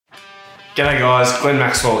G'day guys, Glenn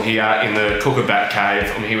Maxwell here in the Kookaburra cave.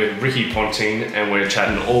 I'm here with Ricky Ponting and we're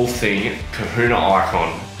chatting all thing Kahuna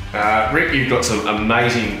Icon. Rick, you've got some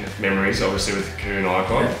amazing memories obviously with Kahuna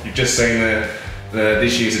Icon. Yeah. You've just seen the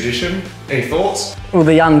this year's edition. Any thoughts? Well,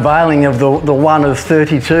 the unveiling of the one of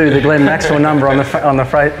 32, the Glenn Maxwell number on the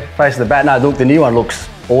face of the bat. No, look, the new one looks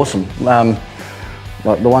awesome.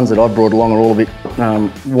 Like the ones that I've brought along are all a bit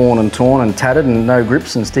worn and torn and tattered and no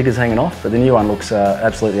grips and stickers hanging off, but the new one looks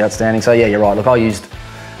absolutely outstanding. So yeah, you're right. Look, I used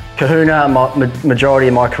Kahuna majority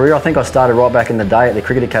of my career. I think I started right back in the day at the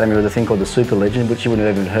Cricket Academy with a thing called the Super Legend, which you wouldn't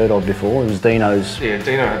have even heard of before. It was Dino's. Yeah,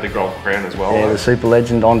 Dino had the gold crown as well. Yeah, right? The Super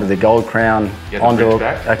Legend onto the gold crown, onto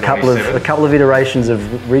a couple of iterations of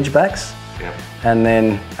Ridgebacks. Yeah. And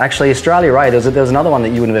then actually Australia Ray, there was another one that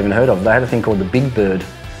you wouldn't have even heard of. They had a thing called the Big Bird.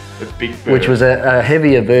 The Big Bird. Which was a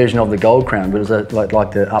heavier version of the gold crown, but it was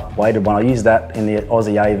like the up-weighted one. I used that in the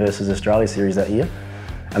Aussie A versus Australia series that year.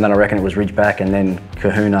 And then I reckon it was Ridgeback and then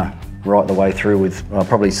Kahuna right the way through with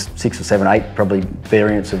probably 6 or 7, 8 probably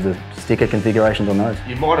variants of the sticker configurations on those.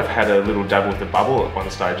 You might have had a little dabble with the bubble at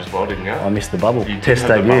one stage as well, didn't you? I missed the bubble. You Test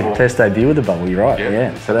debut with the bubble, you're right.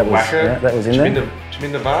 Yeah. So that was in there.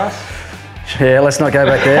 Jaminda Vars? Yeah, let's not go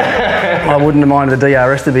back there. I wouldn't have minded the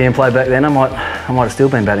DRS to be in play back then. I might have still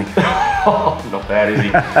been batting. Not bad, is he?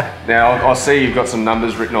 Now, I see you've got some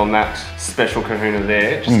numbers written on that special Kahuna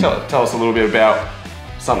there. Just tell us a little bit about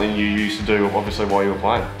something you used to do, obviously, while you were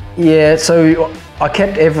playing. Yeah, so I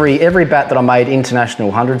kept every bat that I made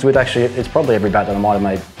international hundreds with. Actually, it's probably every bat that I might have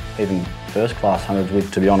made even first class hundreds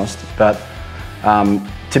with, to be honest. But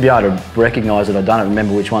to be able to recognise that I don't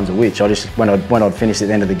remember which ones are which, I just when I'd finish at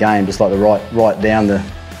the end of the game, just like to write down the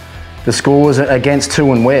scores against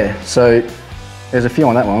who and where. So there's a few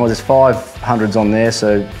on that one. Well, there's 5 hundreds on there.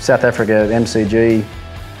 So South Africa, MCG,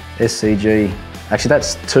 SCG. Actually,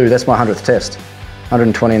 that's 2. That's my 100th test.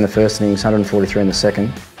 120 in the first innings, 143 in the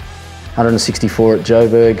second. 164 at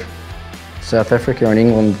Joburg, South Africa, and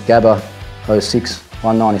England, Gabba, 06,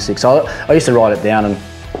 196. So I used to write it down and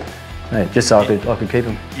just so I could keep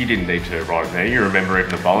them. You didn't need to write it down. You remember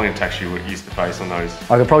even the bowling attacks you used to face on those.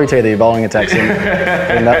 I could probably tell you the bowling attacks in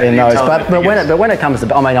those. But when it comes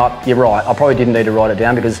to, I mean, you're right. I probably didn't need to write it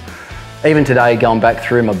down because even today, going back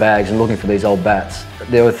through my bags and looking for these old bats,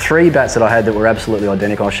 there were 3 bats that I had that were absolutely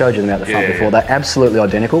identical. I showed you them out the front before. They're absolutely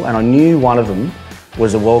identical, and I knew one of them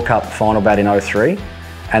was the World Cup final bat in 03.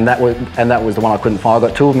 And that was the one I couldn't find. I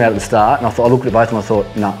got 2 of them out at the start, and I looked at both of them and I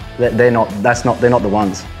thought, no, they're not the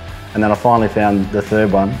ones. And then I finally found the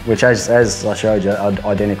 3rd one, which as I showed you, are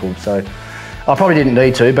identical. So I probably didn't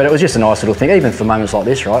need to, but it was just a nice little thing, even for moments like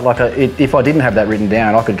this, right? Like if I didn't have that written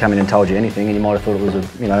down, I could come in and told you anything, and you might have thought it was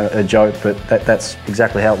a joke, but that's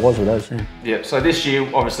exactly how it was with those. Yeah. Yep. So this year,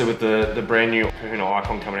 obviously with the brand new Kahuna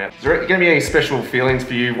Icon coming out, is there going to be any special feelings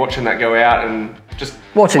for you watching that go out and just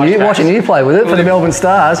watching you play with it for the Melbourne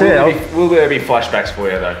Stars? Will there be flashbacks for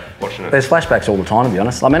you though, watching it? There's flashbacks all the time, to be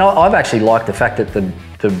honest. I mean, I've actually liked the fact that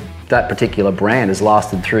that particular brand has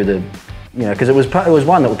lasted through the, because it was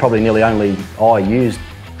one that probably nearly only I used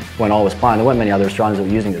when I was playing. There weren't many other Australians that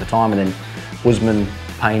were using it at the time, and then Usman,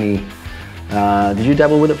 Painey. Did you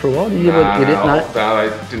dabble with it for a while? No, I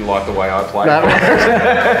didn't like the way I played. No.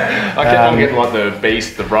 I'm getting like the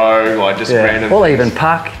Beast, the Rogue, like just random. Well, even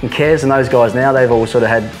Puck and Kez and those guys now, they've all sort of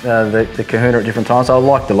had the Kahuna at different times. So I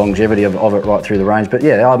like the longevity of it right through the range. But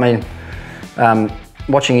yeah, I mean,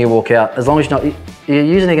 watching you walk out, as long as you're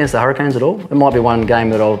using it against the Hurricanes at all? It might be one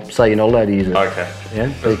game that I'll say you're not allowed to use it. Okay.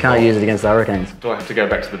 Yeah, so you can't use it against the Hurricanes. Do I have to go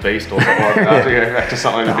back to the Beast or something like that? I have to go back to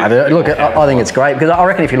something a bit look, I think it's great because I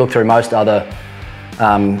reckon if you look through most other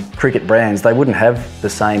cricket brands, they wouldn't have the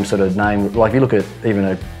same sort of name. Like if you look at even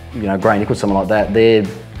a Gray Nichols, someone like that, their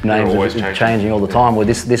names are changing all the time. Well,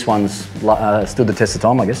 this one's stood the test of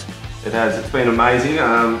time, I guess. It has. It's been amazing.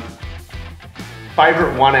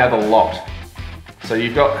 Favourite one out of the lot. So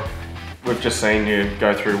we've just seen you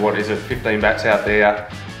go through, 15 bats out there.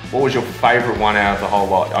 What was your favourite one out of the whole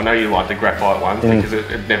lot? I know you like the graphite ones because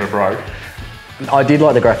it never broke. I did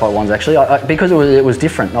like the graphite ones actually, because it was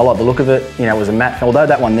different. I like the look of it. It was a matte, although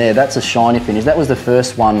that one there, that's a shiny finish. That was the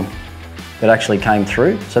first one that actually came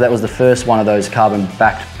through. So that was the first one of those carbon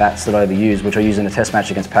backed bats that I ever used, which I used in a test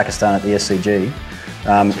match against Pakistan at the SCG.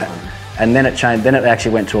 And then it changed. Then it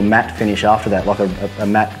actually went to a matte finish after that, like a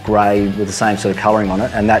matte grey with the same sort of colouring on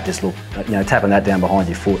it, and that just looked, tapping that down behind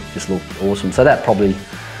your foot just looked awesome. So that probably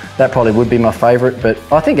would be my favourite. But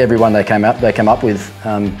I think every one they came up with,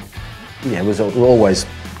 was always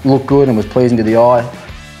looked good and was pleasing to the eye.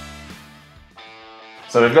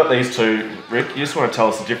 So we've got these 2. Rick, you just want to tell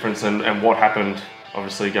us the difference and what happened.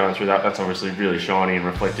 Obviously going through that, that's obviously really shiny and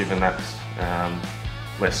reflective, and that's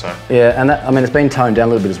less so. Yeah, and that, I mean, it's been toned down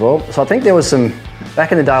a little bit as well. So I think there was some,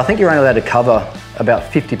 back in the day, I think you were only allowed to cover about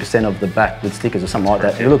 50% of the back with stickers or something like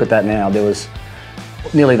that. If you look at that now, there was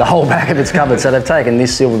nearly the whole back of it's covered. So they've taken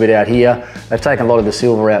this silver bit out here, they've taken a lot of the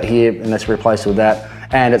silver out here, and that's replaced with that.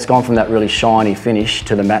 And it's gone from that really shiny finish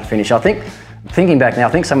to the matte finish. I think, thinking back now,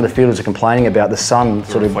 I think some of the fielders are complaining about the sun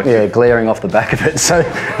sort of glaring off the back of it. So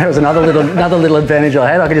that was another little advantage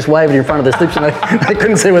I had. I could just wave it in front of the slips and they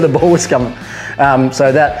couldn't see where the ball was coming.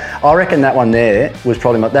 So that, I reckon that one there was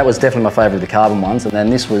probably, that was definitely my favourite of the carbon ones. And then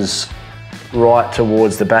this was right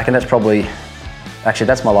towards the back, and that's probably, actually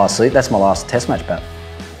that's my last test match bat,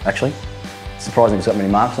 actually. Surprisingly, it's got many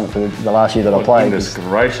marks on it for the last year that I played. Goodness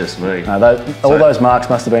gracious me. All those marks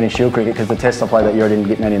must have been in Shield cricket, because the test I played that year I didn't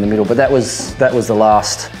get many in the middle. But that was the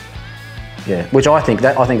last, yeah. Which I think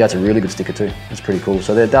that's a really good sticker too. It's pretty cool.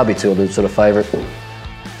 So that'll be two of the sort of favourite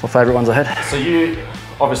ones I had. So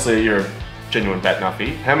you're a genuine bat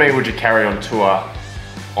nuffy. How many would you carry on tour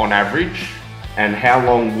on average, and how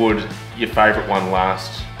long would your favourite one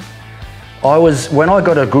last? When I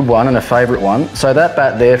got a good one and a favourite one, so that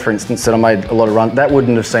bat there, for instance, that I made a lot of runs, that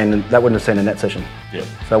wouldn't have seen a net session. Yep.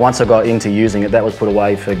 So once I got into using it, that was put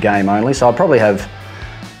away for game only. So I'd probably have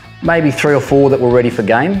maybe 3 or 4 that were ready for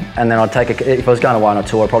game, and then I'd if I was going away on a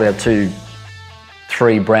tour, I'd probably have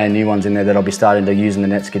 3 brand new ones in there that I'll be starting to use in the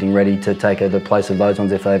nets, getting ready to take the place of those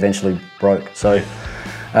ones if they eventually broke. So,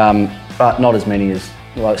 but not as many as.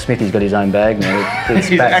 Like Smithy's got his own bag now.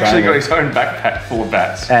 He's actually got his own backpack full of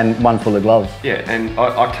bats. And one full of gloves. Yeah, and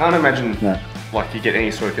I can't imagine like you get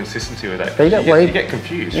any sort of consistency with that. But you get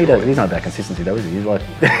confused. He's not about consistency though, is he? He's like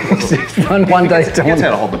one day. He gets how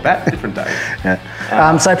to hold the bat different days.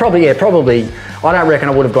 Yeah. So probably, I don't reckon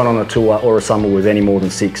I would have gone on a tour or a summer with any more than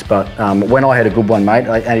 6. But when I had a good one, mate,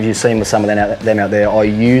 and if you've seen some of them out there, I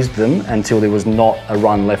used them until there was not a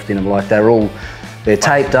run left in them. Like they're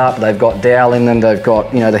taped up, they've got dowel in them, they've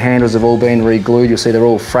got, the handles have all been re-glued. You'll see they're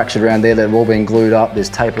all fractured around there, they've all been glued up, there's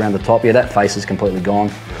tape around the top. Yeah, that face is completely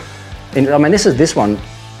gone. And, I mean, this one,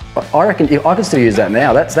 I reckon I could still use that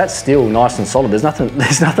now. That's still nice and solid. There's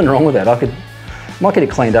nothing wrong with that. Might get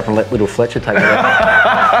it cleaned up and let little Fletcher take it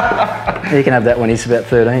out. He can have that when he's about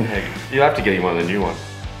 13. Yeah, you'll have to get him one of the new ones.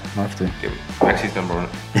 I have to. Get Max's number on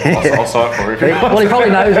it. I'll sign it for him. Well, he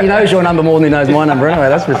probably knows your number more than he knows my number anyway,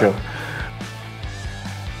 that's for sure.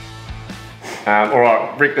 All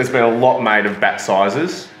right, Rick, there's been a lot made of bat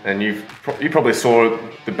sizes, and you probably saw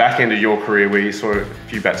the back end of your career where you saw a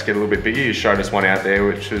few bats get a little bit bigger. You showed us one out there,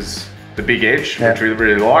 which was the Big Edge, which we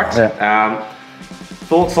really liked. Yeah.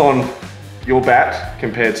 Thoughts on your bat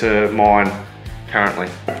compared to mine currently?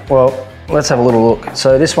 Well, let's have a little look.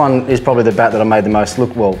 So this one is probably the bat that I made the most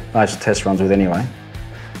test runs with anyway.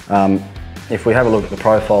 If we have a look at the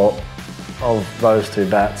profile of those two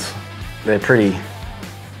bats, they're pretty.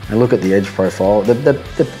 And look at the edge profile.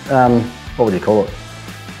 What would you call it?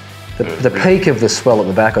 The peak of the swell at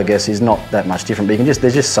the back, I guess, is not that much different. But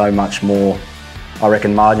there's just so much more, I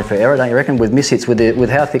reckon, margin for error, don't you reckon? With mishits, with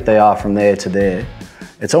how thick they are from there to there,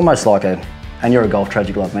 it's almost like and you're a golf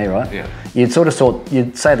tragic like me, right? Yeah. You'd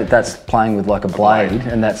say that that's playing with like a blade,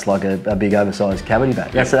 and that's like a big oversized cavity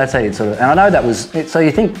bat. That's how you'd sort of. And I know that was. So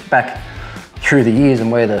you think back through the years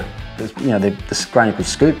and where the grain could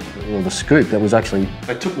scoop, or the scoop that was actually.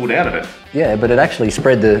 They took wood out of it. Yeah, but it actually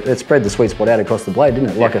spread the sweet spot out across the blade,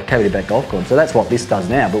 didn't it? Like a cavity back golf club. So that's what this does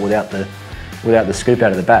now, but without the scoop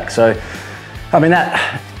out of the back. So, I mean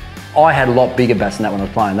I had a lot bigger bats than that when I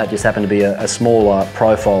was playing. That just happened to be a smaller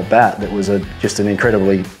profile bat that was just an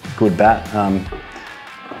incredibly good bat.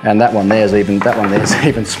 And that one there's even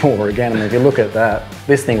smaller again. I mean, if you look at that,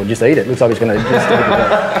 this thing would just eat it. Looks like it's going to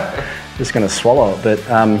just going to swallow it. But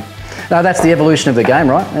no, that's the evolution of the game,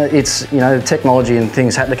 right? It's technology and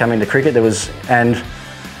things had to come into cricket. This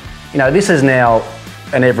is now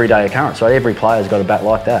an everyday occurrence, right? Every player's got a bat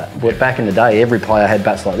like that. But back in the day, every player had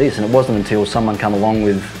bats like this, and it wasn't until someone come along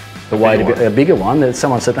with a bigger one that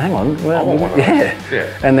someone said, "Hang on, yeah."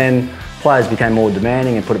 And then players became more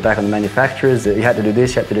demanding and put it back on the manufacturers that you had to do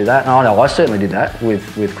this, you had to do that. And I know I certainly did that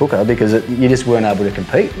with Kookaburra because you just weren't able to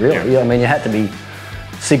compete, really. Yeah. I mean, you had to be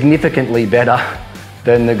significantly better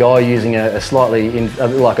than the guy using a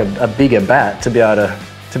bigger bat to be able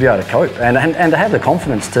to cope and to have the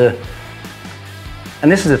confidence to. And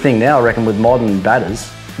this is the thing now, I reckon, with modern batters,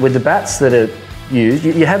 with the bats that are used,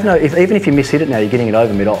 you have no. Even if you miss-hit it now, you're getting it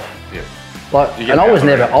over mid-off. Yeah. I was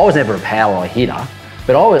never a power hitter,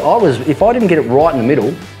 but I was. If I didn't get it right in the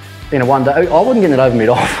middle, in a one day, I wasn't getting it over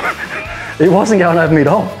mid-off. It wasn't going over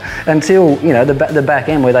mid-off until the back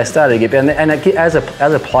end where they started to get better. And as a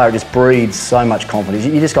player, it just breeds so much confidence.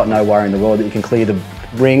 You just got no worry in the world that you can clear the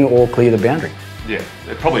ring or clear the boundary. Yeah,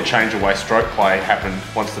 it probably changed the way stroke play happened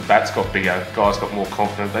once the bats got bigger. Guys got more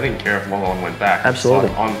confident. They didn't care if long on went back. Absolutely.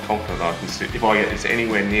 It's like, I'm confident I can sit. If I get this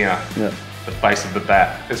anywhere near the face of the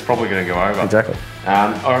bat, it's probably going to go over. Exactly.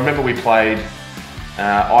 I remember we played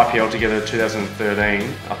IPL together in 2013.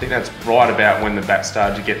 I think that's right about when the bats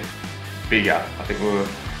started to get bigger. I think we were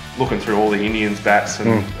looking through all the Indians bats,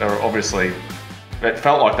 and they were obviously, it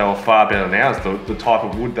felt like they were far better than ours. The type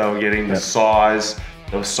of wood they were getting, the size,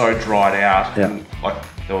 they were so dried out, and like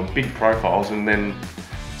they were big profiles, and then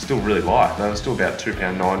still really light. They were still about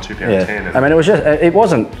 £2.9, £2.10. I mean, it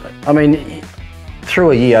wasn't, I mean,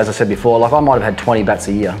 through a year, as I said before, like I might have had 20 bats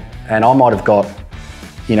a year, and I might have got,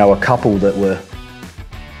 you know, a couple that were,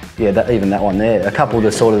 even that one there, a couple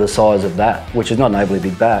that's sort of the size of that, which is not an overly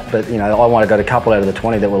big bat, but you know, I might have got a couple out of the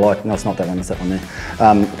 20 that were like, no, it's not that one, it's that one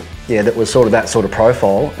there. That was sort of that sort of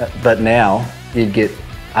profile, but now you'd get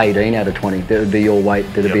 18 out of 20. That would be your weight,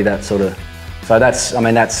 that would be that sort of, so that's, I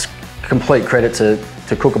mean, that's complete credit to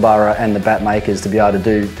Kookaburra and the bat makers to be able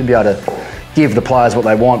to give the players what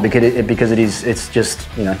they want, because it's just,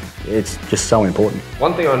 you know, it's just so important.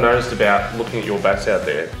 One thing I noticed about looking at your bats out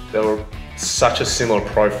there, they were such a similar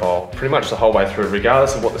profile pretty much the whole way through,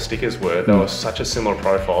 regardless of what the stickers were. They were such a similar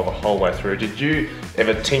profile the whole way through. Did you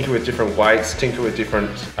ever tinker with different weights, tinker with different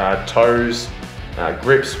toes,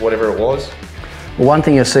 grips, whatever it was? Well, one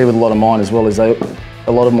thing you'll see with a lot of mine as well is a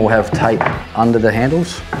lot of them will have tape under the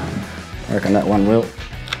handles. I reckon that one will.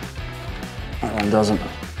 That one doesn't.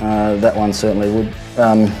 That one certainly would.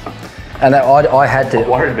 And that, I had to.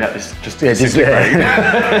 I'm worried about this just to disintegrate.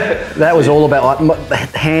 That was all about, like, the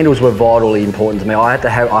handles were vitally important to me. I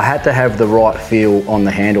had to have the right feel on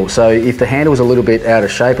the handle. So if the handle was a little bit out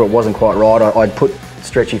of shape or it wasn't quite right, I'd put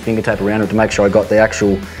stretchy finger tape around it to make sure I got the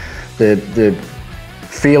actual, the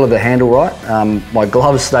feel of the handle right. My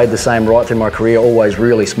gloves stayed the same right through my career, always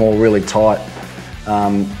really small, really tight.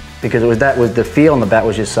 Because the feel on the bat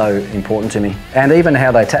was just so important to me. And even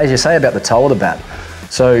how they, as you say about the toe of the bat.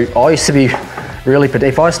 So I used to be really,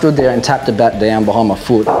 if I stood there and tapped the bat down behind my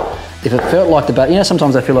foot, if it felt like the bat, you know,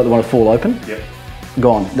 sometimes I feel like they want to fall open. Yep.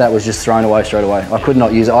 Gone. That was just thrown away straight away. I could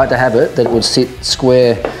not use it. I had to have it that it would sit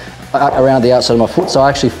square around the outside of my foot. So I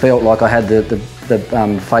actually felt like I had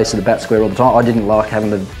the face of the bat square all the time. I didn't like having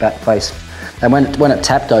the bat face. And when it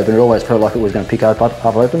tapped open, it always felt like it was going to pick up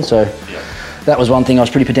open. So that was one thing I was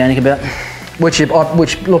pretty pedantic about. Which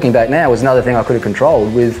looking back now was another thing I could have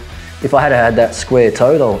controlled with. If I had had that square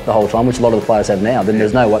toe the whole time, which a lot of the players have now, then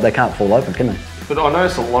there's no way, they can't fall open, can they? But I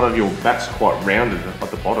noticed a lot of your bat's quite rounded at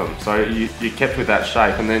the bottom, so you kept with that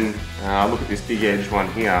shape, and then look at this big edge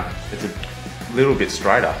one here, it's a little bit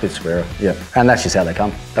straighter. A bit squarer, yeah. And that's just how they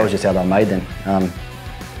come. That was just how they were made then.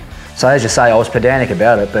 So as you say, I was pedantic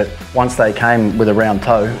about it, but once they came with a round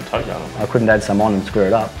toe, I couldn't add some on and square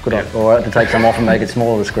it up, could I? Or I had to take some off and make it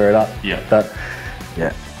smaller to square it up. Yeah. But,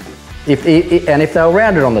 yeah. If they were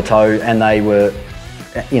rounded on the toe and they were,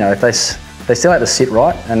 you know, if they still had to sit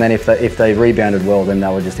right, and then if they rebounded well, then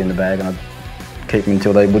they were just in the bag, and I'd keep them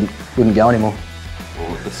until they wouldn't go anymore.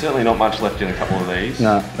 Well, there's certainly not much left in a couple of these.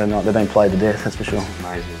 No, they're not. They've been played to death, that's for sure. It's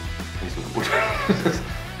amazing.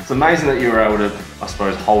 It's amazing that you were able to, I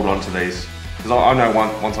suppose, hold on to these. Because I know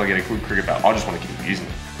once I get a good cricket bat, I just want to keep using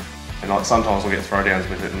it. And like sometimes I'll get throwdowns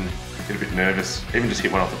with it and get a bit nervous, even just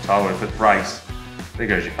hit one off the toe, and if it breaks, there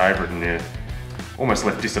goes your favourite, and you're almost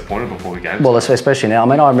left disappointed before the game. Well, especially now. I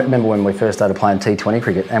mean, I remember when we first started playing T20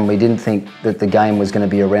 cricket and we didn't think that the game was going to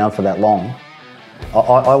be around for that long. I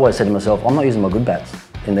always said to myself, I'm not using my good bats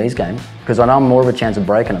in these games because I know I'm more of a chance of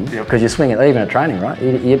breaking them because you're swinging, even at training, right?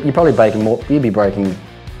 You're probably breaking more, you'd be breaking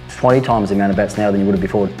 20 times the amount of bats now than you would have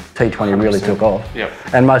before T20 100%. Really took off. Yep.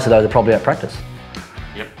 And most of those are probably at practice.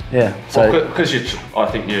 Yep. Yeah. So because I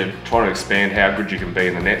think you're trying to expand how good you can be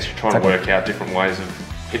in the nets. You're trying to work out different ways of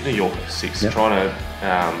hitting a Yorker for six. Trying to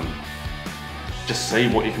just see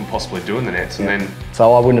what you can possibly do in the nets, and then.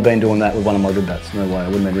 So I wouldn't have been doing that with one of my good bats. No way. I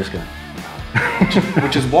wouldn't have been risking it.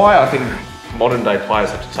 Which is why I think modern day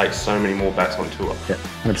players have to take so many more bats on tour. Yeah,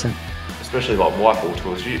 100%. Especially like white ball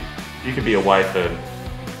tours. You could be away for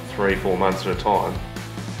 3-4 months at a time.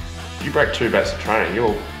 If you break 2 bats at training,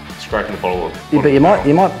 you're scraping the bottle of. Yeah, but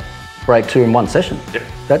you might break 2 in one session. Yep.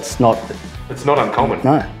 That's not. It's not uncommon.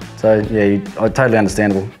 No. So yeah, totally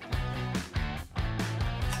understandable.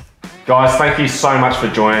 Guys, thank you so much for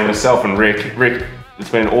joining myself and Rick. Rick, it's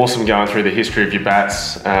been awesome going through the history of your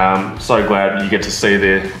bats. So glad you get to see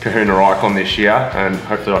the Kahuna Icon this year, and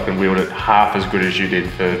hopefully I can wield it half as good as you did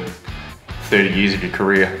for 30 years of your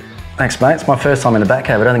career. Thanks, mate. It's my first time in the bat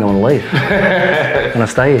cave. I don't think I want to leave. I'm going to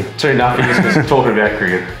stay here. 2-0 just talking about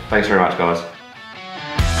cricket. Thanks very much, guys.